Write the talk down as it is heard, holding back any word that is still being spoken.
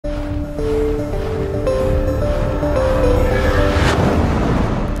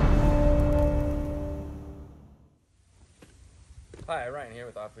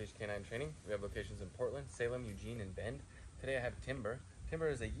Off-Leash Canine Training. We have locations in Portland, Salem, Eugene, and Bend. Today I have Timber. Timber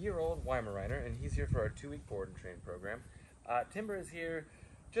is a year-old Weimaraner, and he's here for our 2-week board and train program. Timber is here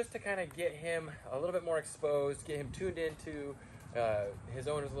just to kind of get him a little bit more exposed, get him tuned into his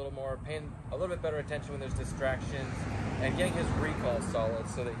owners a little more, paying a little bit better attention when there's distractions, and getting his recall solid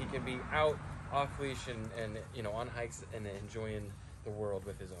so that he can be out off-leash and you know, on hikes and enjoying the world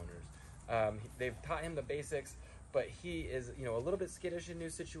with his owners. They've taught him the basics, but he is, you know, a little bit skittish in new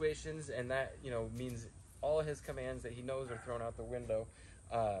situations, and that, you know, means all of his commands that he knows are thrown out the window.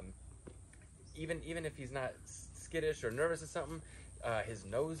 Even if he's not skittish or nervous or something, his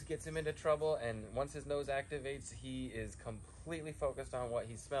nose gets him into trouble, and once his nose activates, he is completely focused on what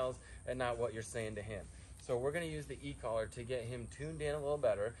he smells and not what you're saying to him. So we're going to use the e-collar to get him tuned in a little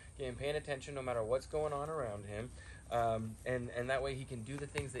better, get him paying attention no matter what's going on around him, and that way he can do the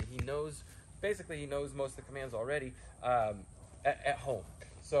things that he knows. Basically, he knows most of the commands already at home.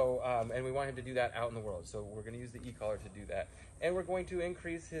 So, and we want him to do that out in the world. So we're going to use the e-collar to do that, and we're going to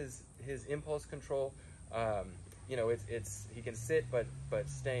increase his impulse control. You know, he can sit, but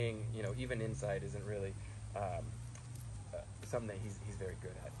staying, you know, even inside isn't really something that he's very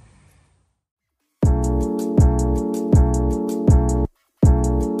good at.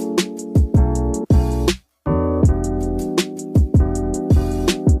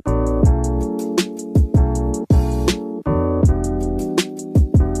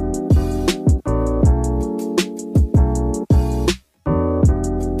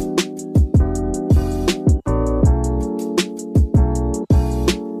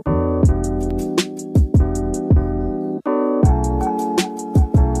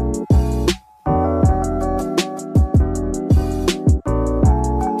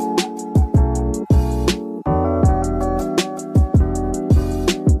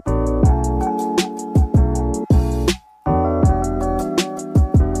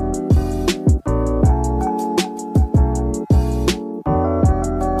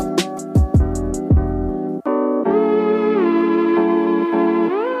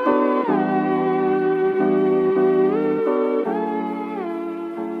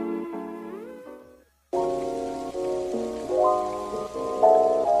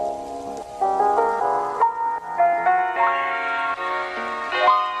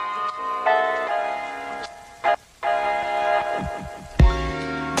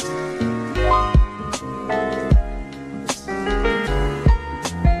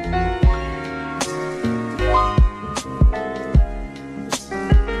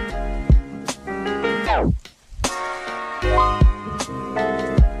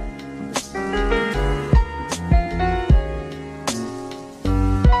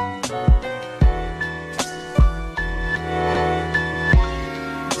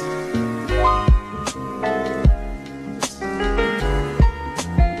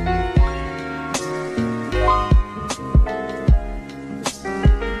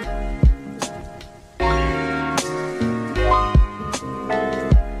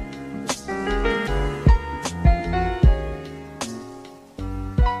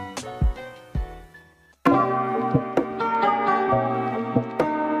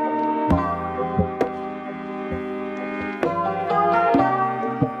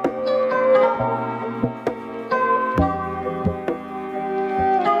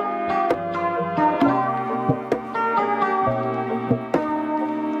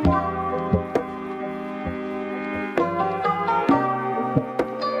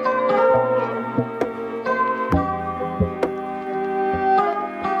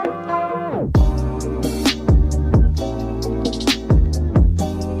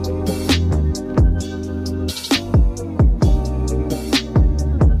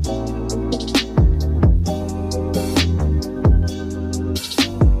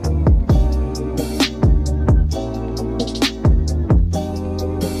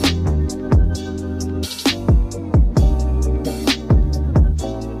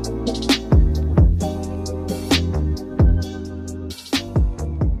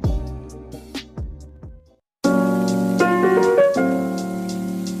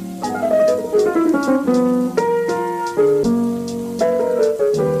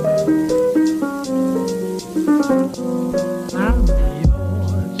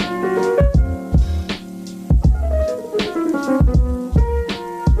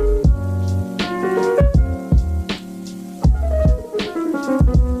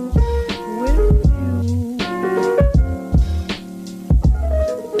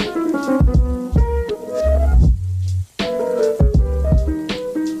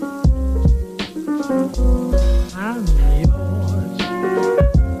 Thank you.